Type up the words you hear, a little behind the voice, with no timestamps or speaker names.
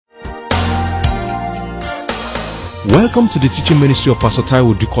Welcome to the teaching ministry of Pastor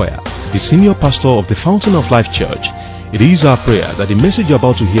Taiwo Dukoya, the senior pastor of the Fountain of Life Church. It is our prayer that the message you're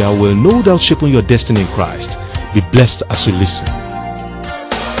about to hear will no doubt shape your destiny in Christ. Be blessed as you listen.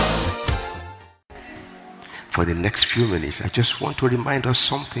 For the next few minutes, I just want to remind us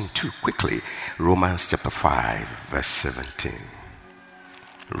something too quickly. Romans chapter 5, verse 17.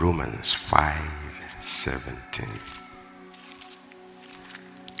 Romans 5:17.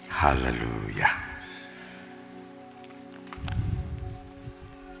 Hallelujah.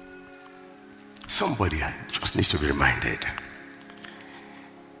 Somebody just needs to be reminded.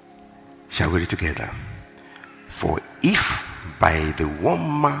 Shall we read together? For if by the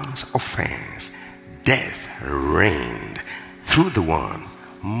one man's offense death reigned through the one,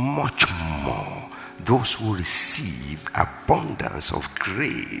 much more those who receive abundance of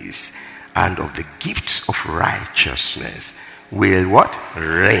grace and of the gifts of righteousness will what?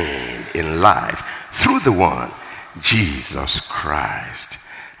 Reign in life through the one, Jesus Christ.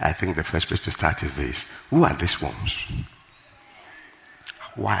 I think the first place to start is this. Who are these ones?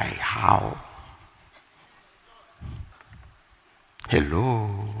 Why? How?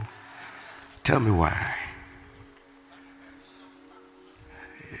 Hello? Tell me why.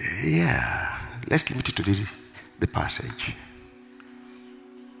 Yeah. Let's limit it to the passage.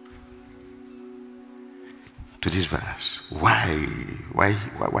 To this verse. Why you?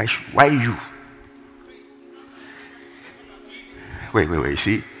 Wait.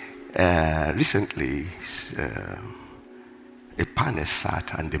 See, recently, a panel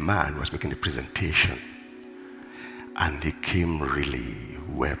sat and the man was making a presentation, and he came really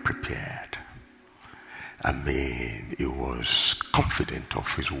well prepared. I mean, he was confident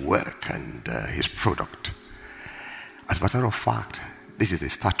of his work and his product. As a matter of fact, this is a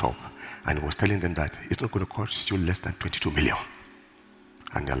startup, and he was telling them that it's not going to cost you less than 22 million.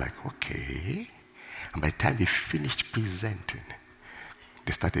 And they're like, okay. And by the time he finished presenting,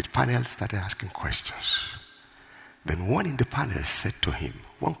 panel started asking questions. Then one in the panel said to him,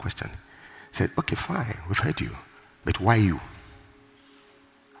 one question, said, okay, fine, we've heard you, but why you?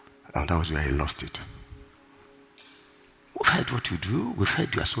 And that was where he lost it. We've heard what you do, we've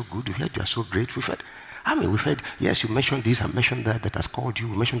heard you are so good, we've heard you are so great, we've heard, yes, you mentioned this and mentioned that has called you,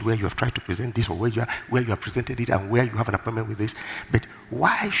 we mentioned where you have tried to present this or where you have presented it and where you have an appointment with this, but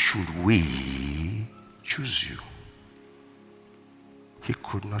why should we choose you? He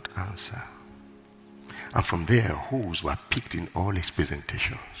could not answer. And from there, holes were picked in all his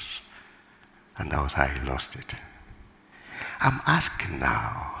presentations. And that was how he lost it. I'm asking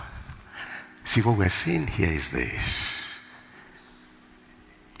now, see what we're saying here is this.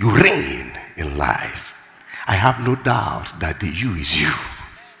 You reign in life. I have no doubt that the you is you.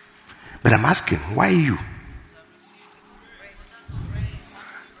 But I'm asking, why you?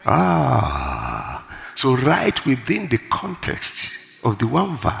 So right within the context of the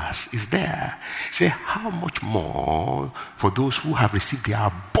one verse is there. Say, how much more for those who have received the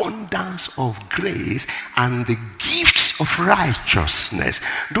abundance of grace and the gifts of righteousness,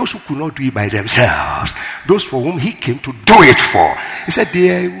 those who could not do it by themselves, those for whom he came to do it for. He said,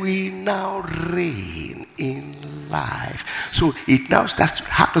 they will now reign in life. So it now starts.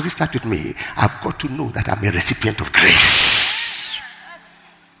 How does it start with me? I've got to know that I'm a recipient of grace,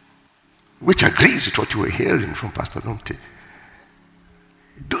 which agrees with what you were hearing from Pastor Nomte.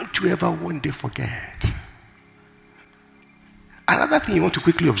 Don't you ever one day forget. Another thing you want to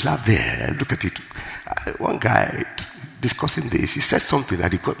quickly observe there, look at it. One guy discussing this, he said something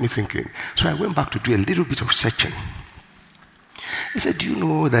that it got me thinking. So I went back to do a little bit of searching. He said, do you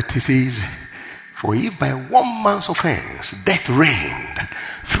know that he says, for if by one man's offense death reigned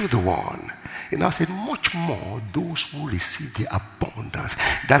through the one, he now said, much more those who receive the abundance.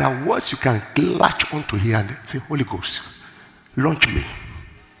 There are words you can latch onto here and say, Holy Ghost, launch me.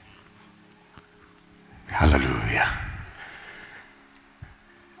 Hallelujah.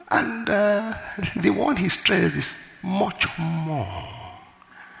 And the one he stressed is much more.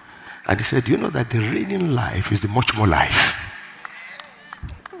 And he said, you know that the reigning life is the much more life.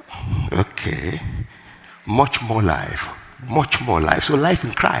 Okay. Much more life. Much more life. So life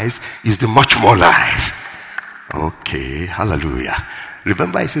in Christ is the much more life. Okay. Hallelujah.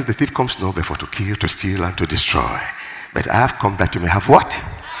 Remember, he says the thief comes not before to kill, to steal, and to destroy. But I have come that you may have what?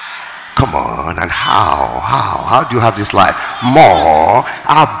 Come on, and how do you have this life? More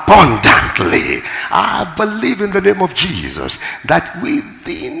abundantly. I believe in the name of Jesus that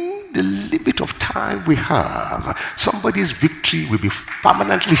within the limit of time we have, somebody's victory will be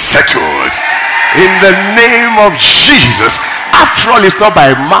permanently settled in the name of Jesus. After all, it's not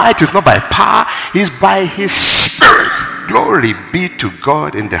by might, it's not by power, it's by his Spirit. Glory be to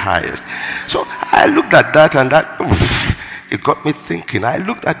God in the highest. So I looked at that and that, it got me thinking. I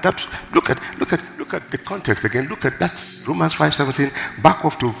looked at that. Look at the context again. Look at that Romans 5:17. Back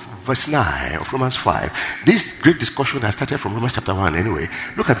off to verse 9 of Romans 5. This great discussion has started from Romans chapter 1 anyway.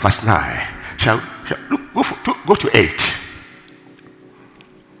 Look at verse 9. Go to 8.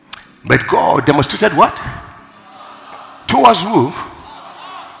 But God demonstrated what? Towards who?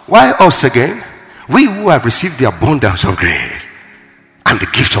 Why us again? We who have received the abundance of grace and the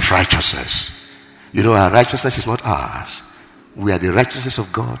gift of righteousness. You know, our righteousness is not ours. We are the righteousness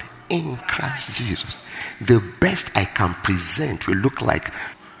of God in Christ Jesus. The best I can present will look like,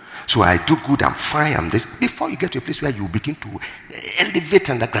 so I do good, I'm fine, I'm this. Before you get to a place where you begin to elevate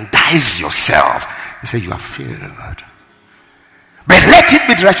and aggrandize yourself, you say you are failed. But let it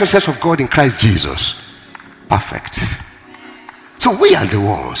be the righteousness of God in Christ Jesus. Perfect. So we are the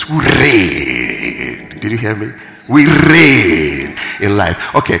ones who reign. Did you hear me? We reign in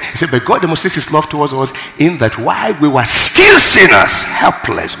life. Okay, he said, but God demonstrates his love towards us in that while we were still sinners,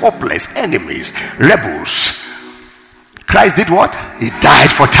 helpless, hopeless, enemies, rebels, Christ did what? He died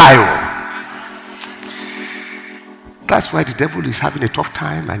for Taiwo. That's why the devil is having a tough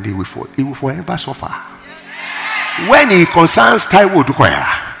time and he will forever suffer. When he concerns Taiwo Odukoya,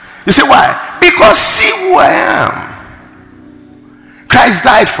 you say why? Because see who I am. Christ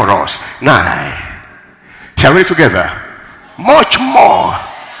died for us. Now, shall we read together? Much more.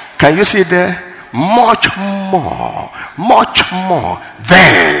 Can you see there? Much more. Much more.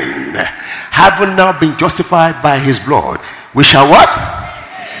 Then, having now been justified by his blood, we shall what?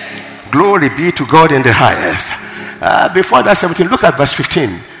 Glory be to God in the highest. Before that 17, look at verse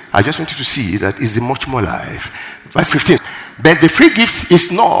 15. I just want you to see that is the much more life. Verse 15. But the free gift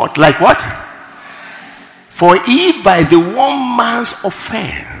is not like what? For if by the one man's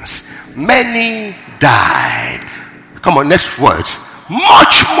offense many died. Come on, next words.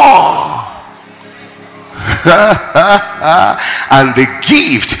 Much more. And the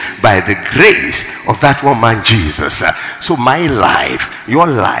gift by the grace of that one man Jesus. So my life, your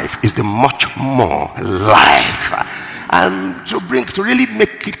life is the much more life. And to really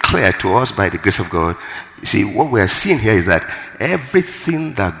make it clear to us by the grace of God, you see, what we are seeing here is that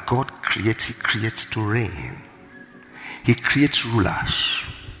everything that God creates, he creates to reign. He creates rulers.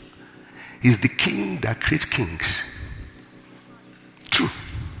 He's the king that creates kings. True.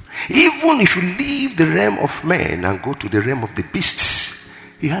 Even if you leave the realm of men and go to the realm of the beasts,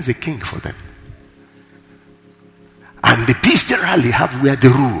 he has a king for them. And the beasts generally have where they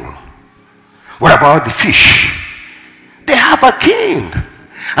rule. What about the fish? They have a king.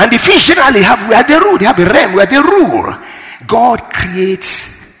 And the fish generally have where they rule. They have a realm where they rule. God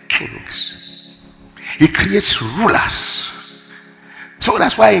creates kings. He creates rulers. So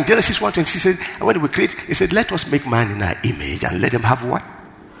that's why in Genesis 1:26 he said, when we create, he said, let us make man in our image and let them have what?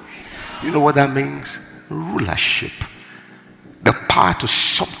 You know what that means? Rulership. The power to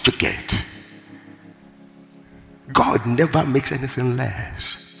subjugate. God never makes anything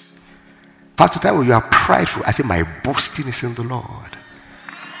less. Pastor Taiwo, you are prideful. I say, my boasting is in the Lord.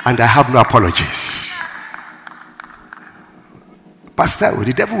 And I have no apologies. Pastor Taiwo,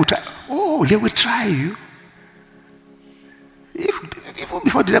 the devil will try. Oh, they will try you. Even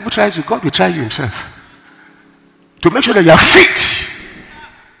before the devil tries you, God will try you himself. To make sure that you are fit.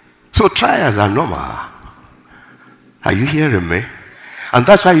 So trials are normal. Are you hearing me? And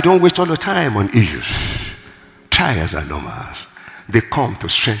that's why you don't waste all your time on issues. Trials are normal. They come to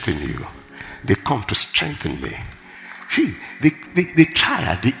strengthen you. They come to strengthen me. See, the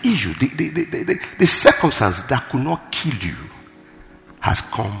trial, the issue, the circumstance that could not kill you has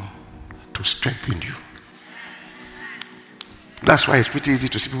come to strengthen you. That's why it's pretty easy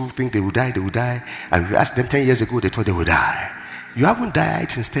to see people think they will die. And we asked them 10 years ago, they thought they would die. You haven't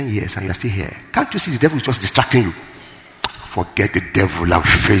died since 10 years and you're still here. Can't you see the devil is just distracting you? Forget the devil and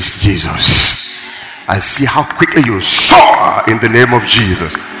face Jesus. And see how quickly you soar in the name of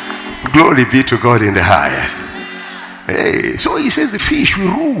Jesus. Glory be to God in the highest. Hey, so he says the fish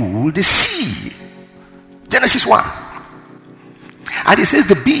will rule the sea. Genesis 1. And he says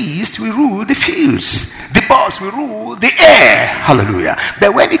the beast will rule the fields. The birds will rule the air. Hallelujah.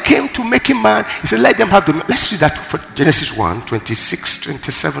 But when it came to making man, he said, let them have the... Let's read that for Genesis 1, 26,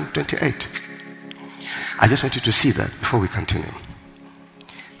 27, 28. I just want you to see that before we continue.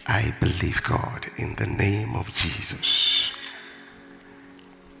 I believe God in the name of Jesus.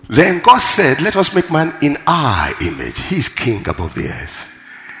 Then God said, let us make man in our image. He is king above the earth.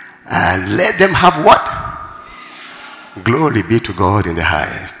 And let them have what? Glory be to God in the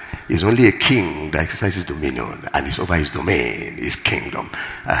highest. He's only a king that exercises dominion, and is over his domain, his kingdom.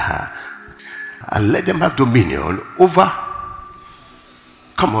 And let them have dominion over,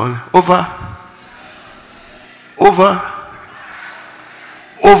 come on, over over,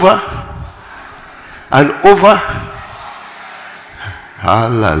 over, and over.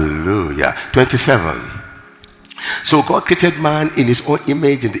 Hallelujah. 27. So God created man in his own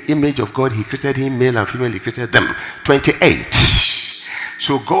image. In the image of God, he created him, male and female, he created them. 28.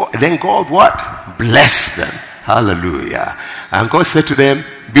 So then God what? Blessed them. Hallelujah. And God said to them,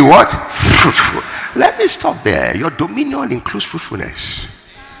 be what? Fruitful. Let me stop there. Your dominion includes fruitfulness.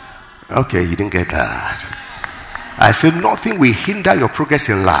 Okay, you didn't get that. I said nothing will hinder your progress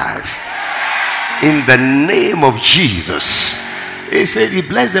in life. In the name of Jesus. He said, he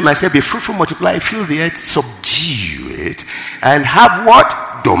blessed them. I said, be fruitful, multiply, fill the earth, subdue it, and have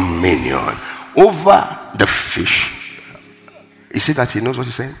what? Dominion over the fish. You see that he knows what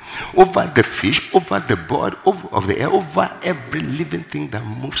he's saying? Over the fish, over the bird, of the air, over every living thing that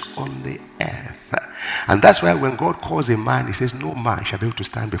moves on the earth. And that's why when God calls a man, he says, no man shall be able to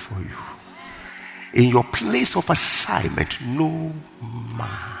stand before you. In your place of assignment, no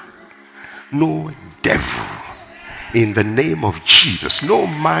man, no devil, in the name of Jesus, no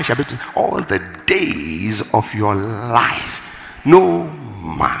man shall be able to, all the days of your life, no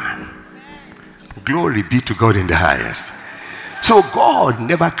man. Glory be to God in the highest. So God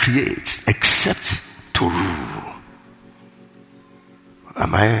never creates except to rule.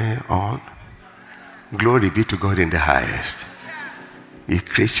 Am I on? Glory be to God in the highest. He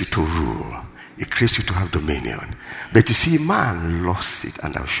creates you to rule. He creates you to have dominion. But you see, man lost it,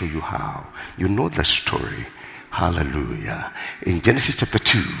 and I'll show you how. You know the story. Hallelujah. In Genesis chapter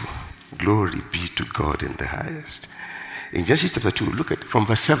 2, glory be to God in the highest. In Genesis chapter 2, look at from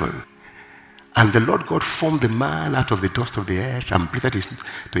verse 7. And the Lord God formed the man out of the dust of the earth and breathed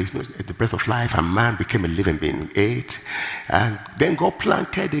to his nose the breath of life, and man became a living being. 8. And then God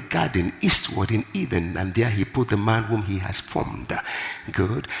planted a garden eastward in Eden, and there he put the man whom he has formed.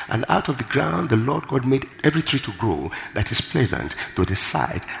 Good. And out of the ground the Lord God made every tree to grow that is pleasant to the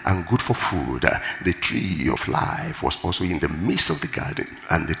sight and good for food. The tree of life was also in the midst of the garden,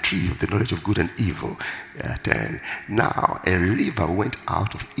 and the tree of the knowledge of good and evil. 10. Now a river went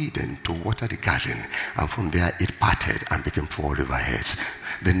out of Eden to water the garden, and from there it parted and became 4 riverheads.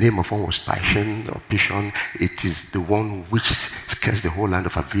 The name of one was Pishon or Pishon. It is the one which skirts the whole land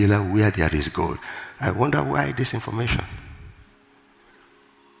of Havilah, where there is gold. I wonder why this information.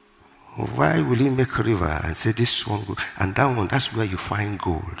 Why will he make a river and say this one gold and that one? That's where you find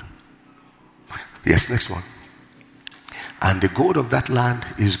gold. Yes, next one. And the gold of that land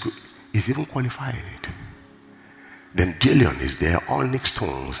is good, is even qualifying it. Then Delion is there, onyx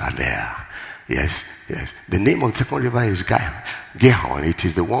stones are there. Yes, yes. The name of the second river is Gihon. It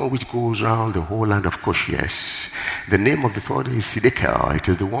is the one which goes around the whole land of Cush. Yes. The name of the third is Siddekel. It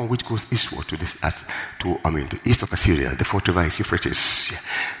is the one which goes eastward to the east of Assyria. The fourth river is Euphrates.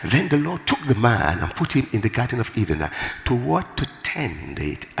 Then the Lord took the man and put him in the Garden of Eden to what? To tend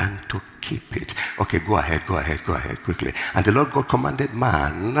it and to keep it. Okay, go ahead quickly. And the Lord God commanded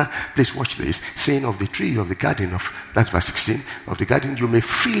man, please watch this, saying, of the tree of the garden of, that's verse 16, of the garden you may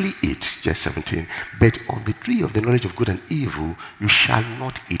freely eat, just 17, but of the tree of the knowledge of good and evil you shall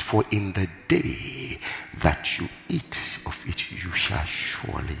not eat, for in the day that you eat of it you shall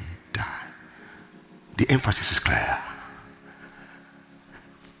surely die. The emphasis is clear.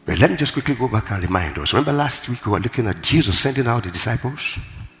 But let me just quickly go back and remind us. Remember last week we were looking at Jesus sending out the disciples?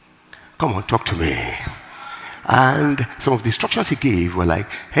 Come on, talk to me. And some of the instructions he gave were like,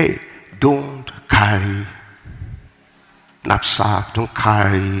 hey, don't carry knapsack, don't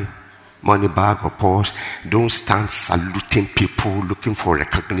carry money bag or purse, don't stand saluting people, looking for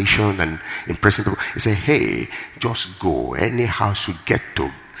recognition and impressing people. He said, hey, just go. Any house you get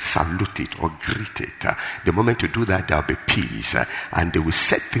to, salute it or greet it. The moment you do that, there'll be peace, and they will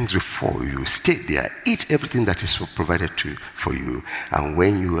set things before you. Stay there, eat everything that is provided for you, and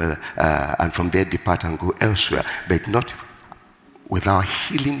when you and from there depart and go elsewhere, but not without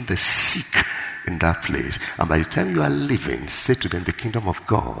healing the sick in that place. And by the time you are leaving, say to them, the kingdom of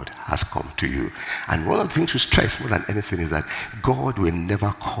God has come to you. And one of the things we stress more than anything is that God will never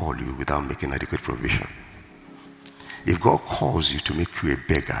call you without making adequate provision. If God calls you to make you a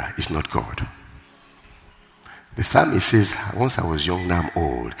beggar, it's not God. The psalmist says, once I was young, now I'm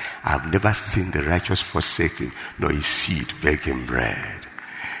old. I've never seen the righteous forsaken, nor his seed begging bread.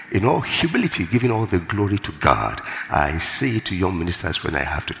 In all humility, giving all the glory to God, I say to young ministers when I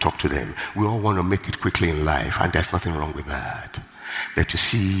have to talk to them, we all want to make it quickly in life, and there's nothing wrong with that. But you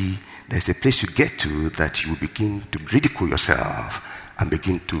see, there's a place you get to that you begin to ridicule yourself and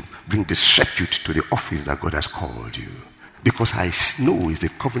begin to bring disrepute to the office that God has called you. Because I know He's a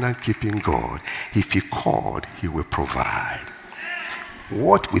covenant-keeping God. If He called, He will provide.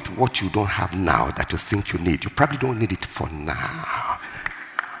 What with what you don't have now that you think you need? You probably don't need it for now.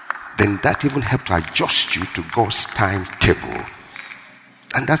 Then that even helps to adjust you to God's timetable.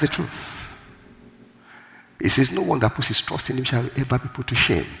 And that's the truth. It says, no one that puts his trust in him shall ever be put to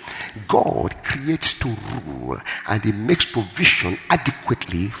shame. God creates to rule, and he makes provision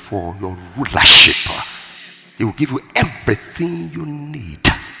adequately for your rulership. He will give you everything you need.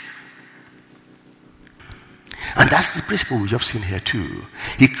 And that's the principle we have seen here too.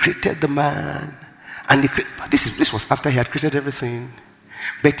 He created the man, and this was after he had created everything.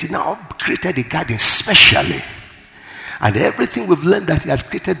 But he now created the garden specially. And everything we've learned that he had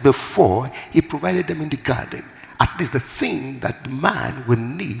created before, he provided them in the garden. At least the thing that man will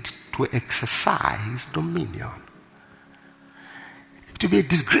need to exercise dominion. It will be a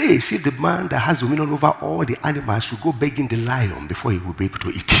disgrace if the man that has dominion over all the animals will go begging the lion before he will be able to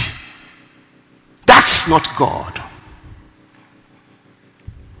eat. That's not God.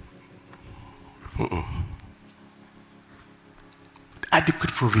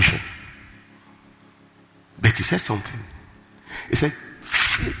 Adequate provision. But he said something. He said,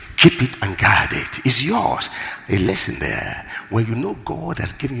 keep it and guard it. It's yours. A lesson there. When you know God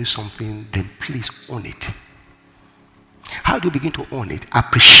has given you something, then please own it. How do you begin to own it?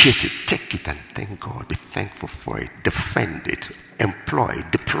 Appreciate it. Take it and thank God. Be thankful for it. Defend it. Employ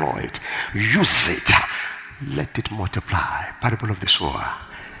it. Deploy it. Use it. Let it multiply. Parable of the sower.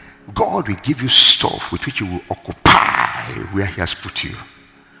 God will give you stuff with which you will occupy where he has put you.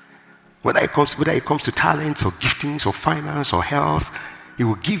 Whether it comes to talents or giftings or finance or health, he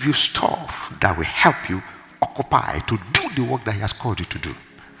will give you stuff that will help you occupy to do the work that he has called you to do.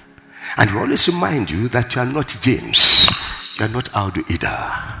 And he will always remind you that you are not James. You are not Aldo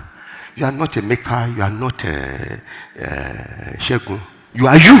either. You are not a maker. You are not a Shegun. You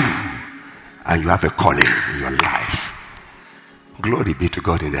are you. And you have a calling in your life. Glory be to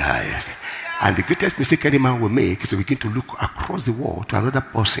God in the highest. And the greatest mistake any man will make is to begin to look across the world to another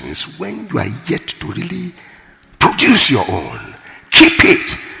person's when you are yet to really produce your own. Keep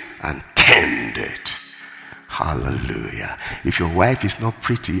it and tend it. Hallelujah. If your wife is not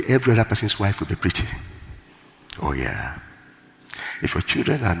pretty, every other person's wife will be pretty. Oh yeah. If your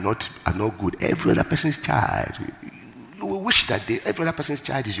children are not good, every other person's child, you will wish that every other person's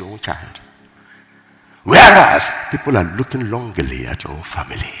child is your own child. Whereas people are looking longingly at your own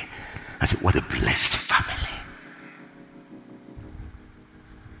family. I said, what a blessed family.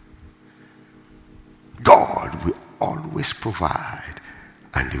 God will always provide,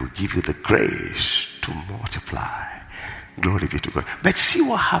 and he will give you the grace to multiply. Glory be to God. But see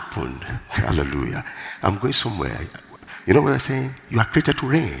what happened. Hallelujah. I'm going somewhere. You know what I'm saying? You are created to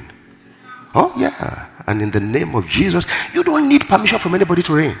reign. Oh yeah. And in the name of Jesus, you don't need permission from anybody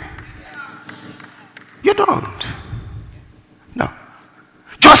to reign. You don't. No.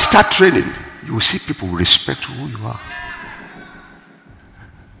 Just start training. You will see people respect who you are.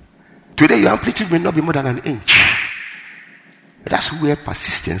 Today your amplitude may not be more than an inch. That's where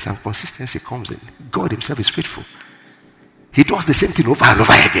persistence and consistency comes in. God himself is faithful. He does the same thing over and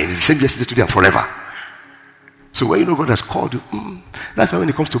over again. It's the same yesterday, today, and forever. So when you know God has called you, that's why when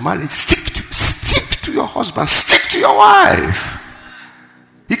it comes to marriage, stick to your husband, stick to your wife.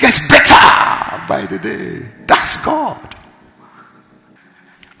 It gets better by the day. That's God.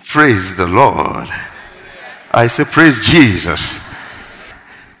 Praise the Lord. I say praise Jesus.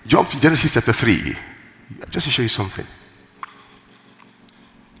 Jump to Genesis chapter 3. Just to show you something.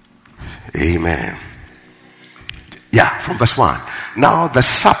 Amen. Yeah, from verse 1. Now the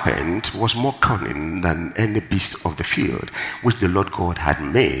serpent was more cunning than any beast of the field, which the Lord God had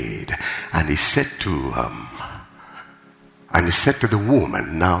made. And he said to the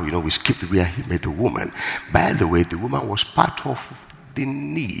woman, now, we skipped where he made the woman. By the way, the woman was part of the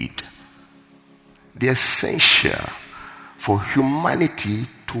need, the essential for humanity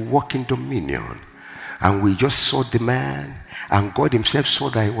to walk in dominion. And we just saw the man, and God himself saw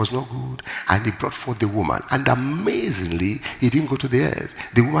that it was not good, and he brought forth the woman. And amazingly, he didn't go to the earth.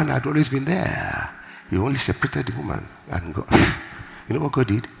 The woman had always been there. He only separated the woman. And God, you know what God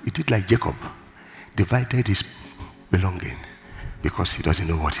did? He did like Jacob, divided his belonging, because he doesn't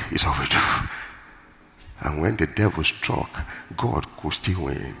know what he's over to. And when the devil struck, God could still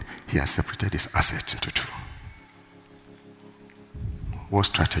win. He has separated his assets into two. What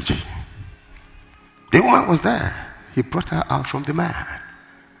strategy? The woman was there. He brought her out from the man.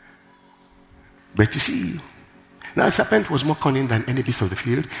 But you see, now the serpent was more cunning than any beast of the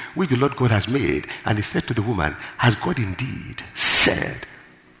field, which the Lord God has made. And he said to the woman, has God indeed said?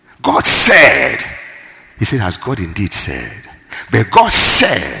 God said. He said, has God indeed said? But God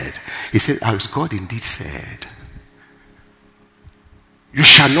said. He said, has God indeed said? You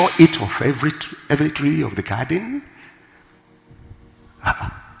shall not eat of every tree of the garden.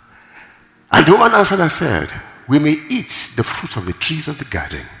 And the woman answered and said, we may eat the fruit of the trees of the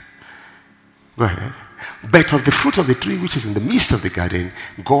garden. Go ahead. But of the fruit of the tree which is in the midst of the garden,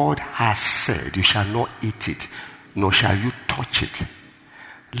 God has said, you shall not eat it, nor shall you touch it,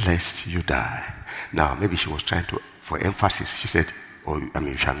 lest you die. Now, maybe she was trying to, for emphasis, she said,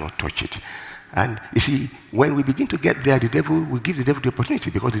 you shall not touch it. And you see, when we begin to get there, the devil will give the devil the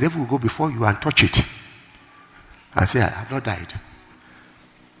opportunity, because the devil will go before you and touch it and say, I have not died.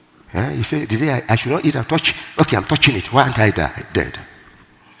 Yeah, you say, I should not eat and touch. Okay, I'm touching it. Why aren't I dead?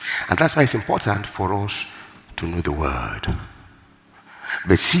 And that's why it's important for us to know the word.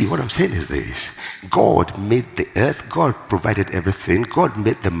 But see, what I'm saying is this. God made the earth. God provided everything. God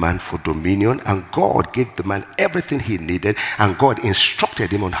made the man for dominion. And God gave the man everything he needed. And God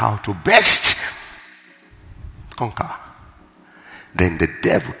instructed him on how to best conquer. Then the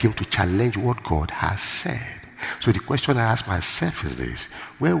devil came to challenge what God has said. So the question I ask myself is this.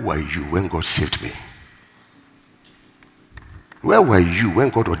 Where were you when God saved me? Where were you when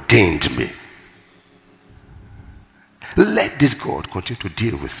God ordained me? Let this God continue to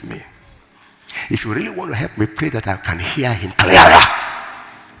deal with me. If you really want to help me, pray that I can hear him clearer.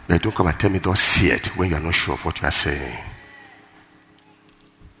 But don't come and tell me thus see it when you are not sure of what you are saying.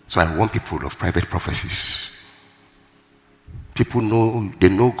 So I want people of private prophecies. People know, they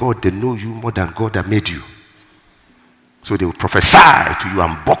know God, they know you more than God that made you. So they will prophesy to you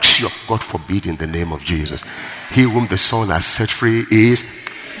and box you up, God forbid, in the name of Jesus. He whom the Son has set free is.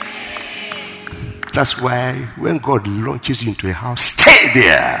 That's why when God launches you into a house, stay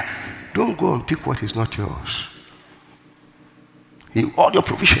there. Don't go and pick what is not yours. All your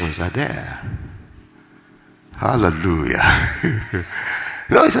provisions are there. Hallelujah.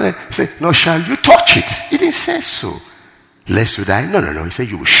 No, he said, no, shall you touch it? He didn't say so. Lest you die? No. He said,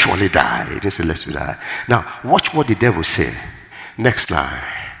 you will surely die. He didn't say, lest you die. Now, watch what the devil said. Next line.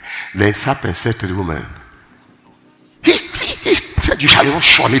 Then serpent said to the woman, he said, you shall not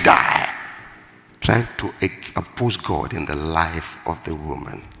surely die. Trying to oppose God in the life of the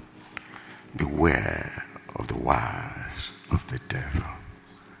woman. Beware of the wiles of the devil.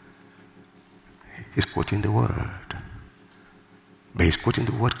 He's quoting the word. But he's quoting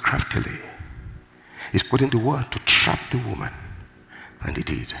the word craftily. He's quoting the word to trap the woman. And he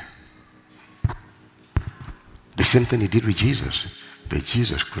did. The same thing he did with Jesus. But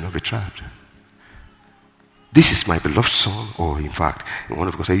Jesus could not be trapped. This is my beloved son. Or in fact, one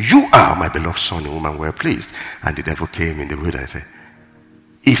of God said, you are my beloved son. The woman were pleased. And the devil came in the wilderness and said,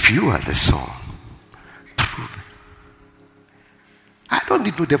 if you are the son, prove it. I don't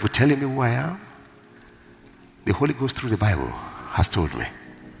need no devil telling me who I am. The Holy Ghost through the Bible has told me.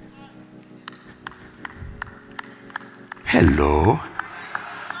 Hello.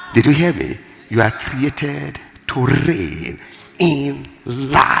 Did you hear me? You are created to reign in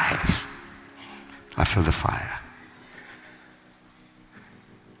life. I feel the fire.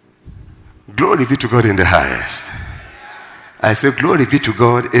 Glory be to God in the highest. I say glory be to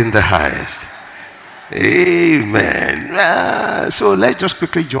God in the highest. Amen. So let's just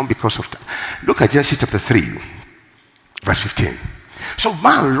quickly jump because of that. Look at Genesis chapter 3, verse 15. So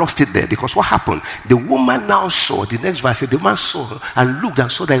man lost it there because what happened? The woman now saw, the next verse said, the woman saw and looked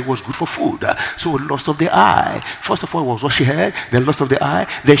and saw that it was good for food. So lost of the eye. First of all was what she heard, then lost of the eye,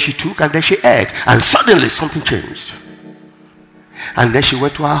 then she took and then she ate. And suddenly something changed. And then she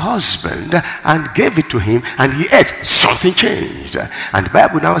went to her husband and gave it to him and he ate. Something changed. And the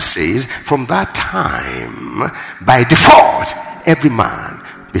Bible now says from that time, by default, every man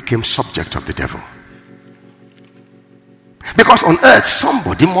became subject of the devil. Because on earth,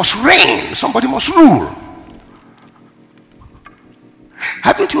 somebody must reign. Somebody must rule.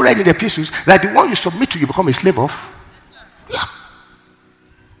 Haven't you read in the epistles that the one you submit to, you become a slave of? Yeah.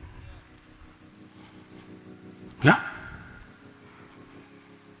 Yeah.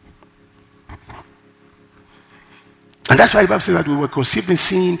 And that's why the Bible says that we were conceived in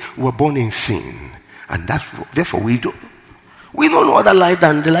sin, we were born in sin. And that's, therefore, we don't know other life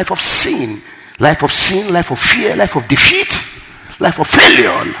than the life of sin. Life of sin, life of fear, life of defeat, life of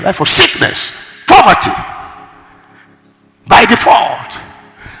failure, life of sickness, poverty. By default.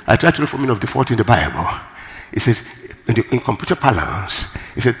 I tried to look for meaning of default in the Bible. It says, in computer parlance,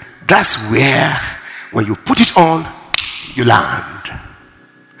 it says, that's where, when you put it on, you land.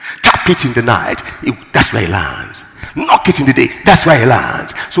 Tap it in the night, that's where it lands. Knock it in the day, that's where it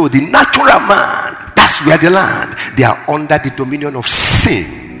lands. So the natural man, that's where they land. They are under the dominion of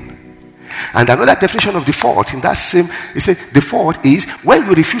sin. And another definition of default in that same, it says default is when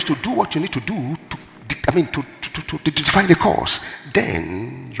you refuse to do what you need to do to to define the cause,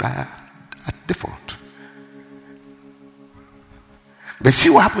 then you are at default. But see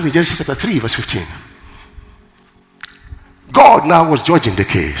what happens in Genesis chapter 3, verse 15. God now was judging the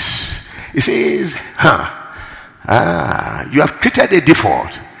case. He says, you have created a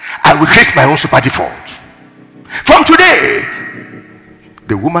default. I will create my own super default. From today,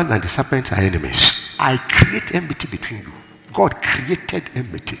 the woman and the serpent are enemies. I create enmity between you. God created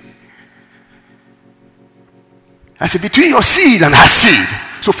enmity. I said, between your seed and her seed.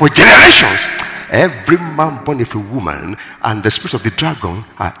 So for generations, every man born of a woman and the spirit of the dragon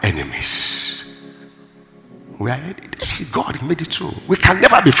are enemies. God made it so. We can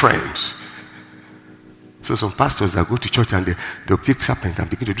never be friends. So some pastors that go to church and they'll pick serpents and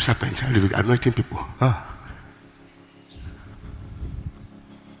begin to do serpents, anointing people.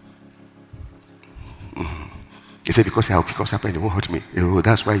 He said, because I'll pick up serpent, it won't hurt me. Oh,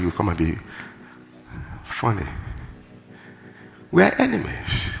 that's why you come and be funny. We are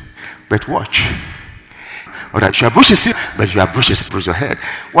enemies. But watch. Alright, you are bruised, but you are bruised, bruise your head.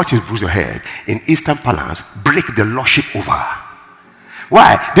 What is bruise your head? In Eastern parlance, break the lordship over.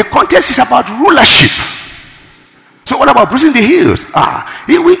 Why? The contest is about rulership. So what about bruising the heels?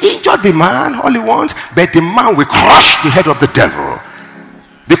 He will injure the man all he wants, but the man will crush the head of the devil.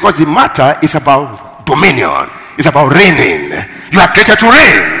 Because the matter is about dominion. It's about reigning. You are created to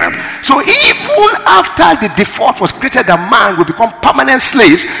reign. So even after the default was created, the man will become permanent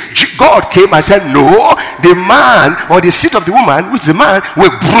slaves. God came and said, no, the man or the seed of the woman, which is the man, will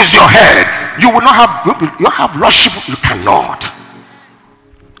bruise your head. You will not have lordship. You cannot.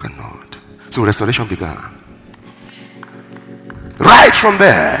 So restoration began. Right from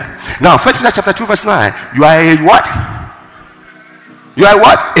there. Now, 1 Peter chapter 2, verse 9. You are a what? You are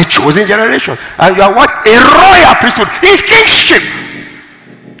what? A chosen generation. And you are what? A royal priesthood. It's kingship.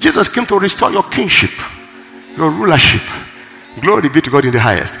 Jesus came to restore your kingship, your rulership. Glory be to God in the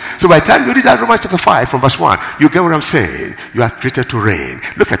highest. So by the time you read that Romans chapter 5 from verse 1, you get what I'm saying. You are created to reign.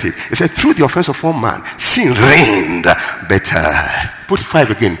 Look at it. It said, through the offense of one man, sin reigned better. Put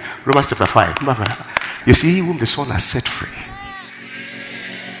 5 again. Romans chapter 5. You see, whom the Son has set free.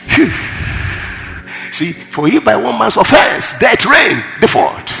 Whew. See, for if by one man's offense, death reigned,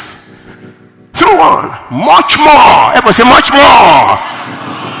 default. Through one, much more. Everybody say much more.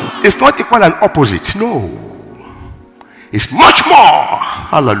 It's not equal and opposite. No. It's much more.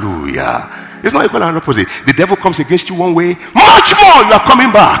 Hallelujah. It's not equal and opposite. The devil comes against you one way. Much more, you are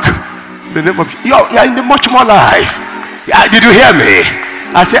coming back. The name of you are in the much more life. Did you hear me?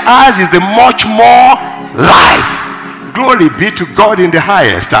 I say ours is the much more life. Glory be to God in the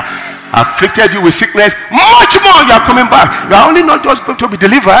highest. Afflicted you with sickness, much more you are coming back. You are only not just going to be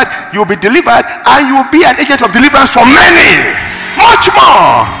delivered, you will be delivered and you will be an agent of deliverance for many. Much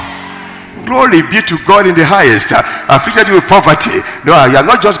more. Glory be to God in the highest. Afflicted you with poverty. No, you are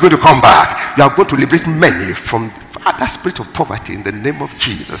not just going to come back. You are going to liberate many from that spirit of poverty in the name of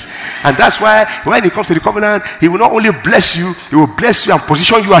Jesus. And that's why when it comes to the covenant, he will not only bless you, he will bless you and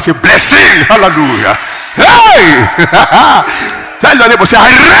position you as a blessing. Hallelujah. Hey! Tell your neighbor, say, I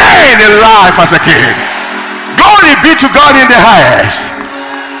reign in life as a king. Glory be to God in the highest.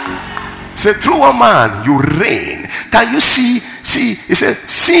 Say, through one man, you reign. Can you see, he said,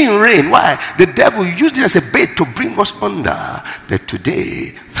 sin reign. Why? The devil used it as a bait to bring us under. But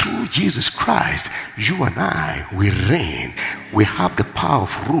today, through Jesus Christ, you and I, we reign. We have the power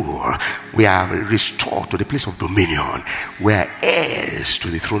of rule. We are restored to the place of dominion. We are heirs to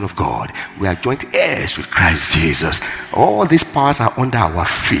the throne of God. We are joint heirs with Christ Jesus. All these powers are under our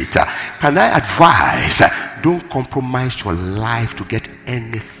feet. Can I advise, don't compromise your life to get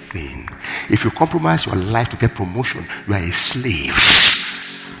anything. If you compromise your life to get promotion, you are a slave.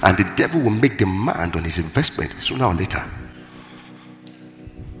 And the devil will make demand on his investment sooner or later.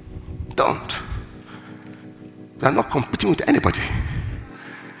 Don't. You are not competing with anybody.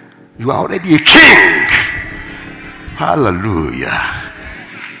 You are already a king. Hallelujah.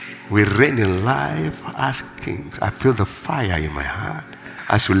 We reign in life as kings. I feel the fire in my heart.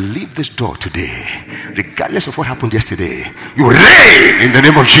 As you leave this door today, regardless of what happened yesterday, you reign in the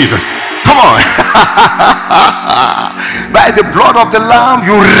name of Jesus. Come on. By the blood of the Lamb,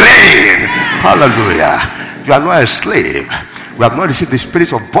 you reign. Hallelujah. You are not a slave. We have not received the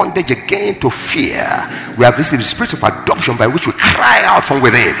spirit of bondage again to fear. We have received the spirit of adoption by which we cry out from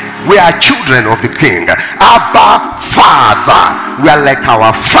within. We are children of the King. Abba, Father. We are like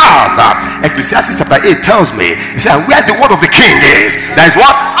our Father. Ecclesiastes chapter 8 tells me, he said, where the word of the King is, there is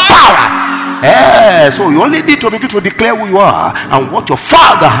what? Power. Yes, so you only need to begin to declare who you are and what your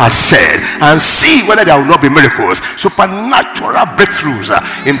Father has said, and see whether there will not be miracles, supernatural breakthroughs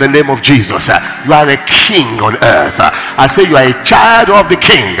in the name of Jesus. You are a king on earth. I say you are a child of the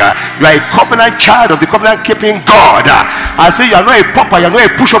king. You are a covenant child of the covenant keeping God. I say you are not a pauper, you are not a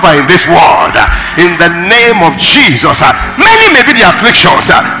pushover in this world. In the name of Jesus. Many may be the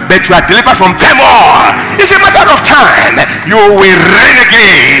afflictions, but you are delivered from them all. It's a matter of time. You will reign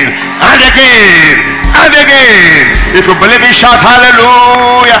again and again and again. If you believe it, shout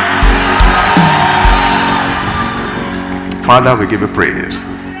hallelujah. Father, we give you praise.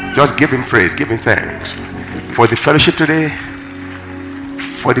 Just give him praise, give him thanks for the fellowship today,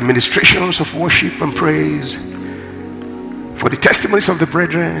 for the ministrations of worship and praise, for the testimonies of the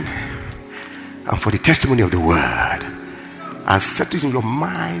brethren, and for the testimony of the word. And set it in your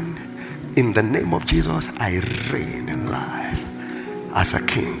mind, in the name of Jesus, I reign in life. As a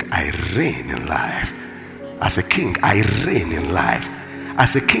king, I reign in life. As a king, I reign in life.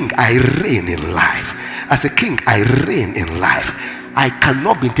 As a king, I reign in life. As a king, I reign in life. I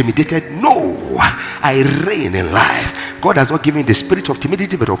cannot be intimidated. No, I reign in life. God has not given the spirit of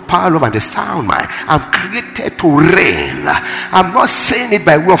timidity, but of power, love, and a sound mind. I'm created to reign. I'm not saying it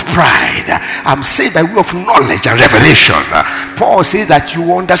by way of pride. I'm saying by way of knowledge and revelation. Paul says that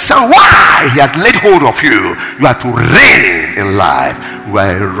you understand why he has laid hold of you. You are to reign in life. We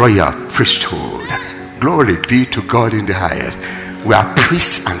are a royal priesthood. Glory be to God in the highest. We are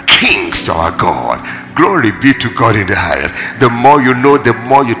priests and kings to our God. Glory be to God in the highest. The more you know, the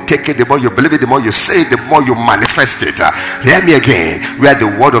more you take it, the more you believe it, the more you say it, the more you manifest it. Hear me again. Where the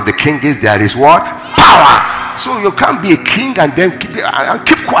word of the king is, there is what? Power. So you can't be a king and then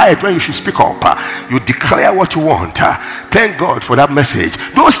keep quiet when you should speak up. You declare what you want. Thank God for that message.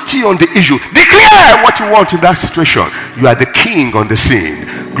 Don't stay on the issue. Declare what you want in that situation. You are the king on the scene.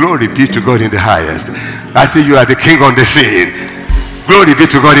 Glory be to God in the highest. I say you are the king on the scene. Glory be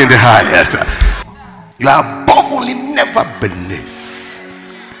to God in the highest. You are above only, never beneath.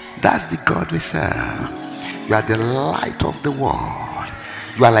 That's the God we serve. You are the light of the world.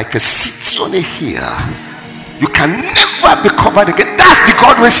 You are like a city on a hill. You can never be covered again. That's the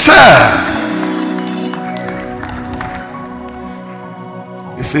God we serve.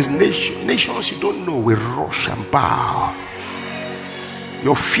 It says nations you don't know will rush and bow.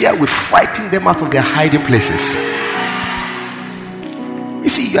 Your fear will frighten them out of their hiding places. You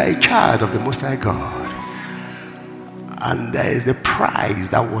see, you are a child of the Most High God. And there is the price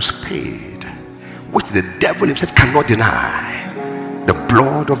that was paid, which the devil himself cannot deny. The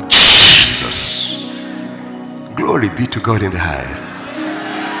blood of Jesus. Glory be to God in the highest.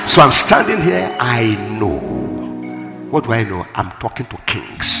 So I'm standing here, I know. What do I know? I'm talking to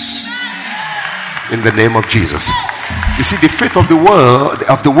kings. In the name of Jesus. You see, the faith of the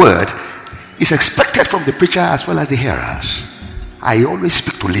word is expected from the preacher as well as the hearers. I always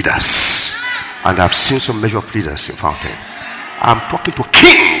speak to leaders, and I've seen some measure of leaders in Fountain. I'm talking to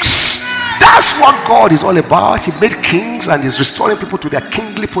kings. That's what God is all about. He made kings and is restoring people to their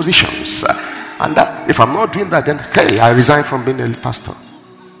kingly positions. And that, if I'm not doing that, then hey, I resign from being a pastor.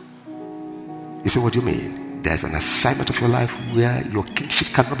 You say, what do you mean? There's an assignment of your life where your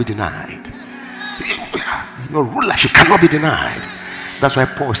kingship cannot be denied. Your rulership cannot be denied. That's why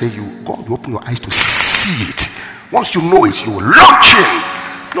Paul said, God will open your eyes to see it. Once you know it, you will launch in.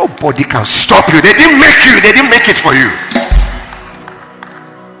 Nobody can stop you. They didn't make you. They didn't make it for you.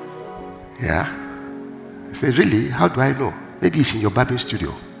 Yeah. I said, really? How do I know? Maybe it's in your barbing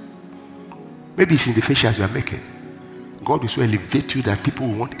studio. Maybe it's in the facials you are making. God will so elevate you that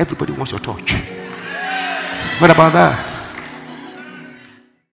everybody wants your touch. What about that?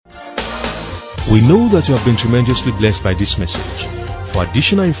 We know that you have been tremendously blessed by this message. For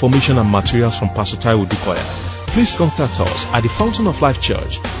additional information and materials from Pastor Taiwo Odukoya, please contact us at the Fountain of Life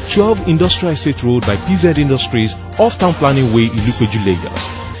Church, 12 Industrial Estate Road by PZ Industries, off Town Planning Way, Ilupeju, Lagos.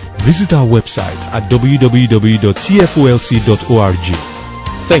 Visit our website at www.tfolc.org.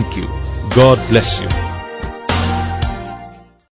 Thank you. God bless you.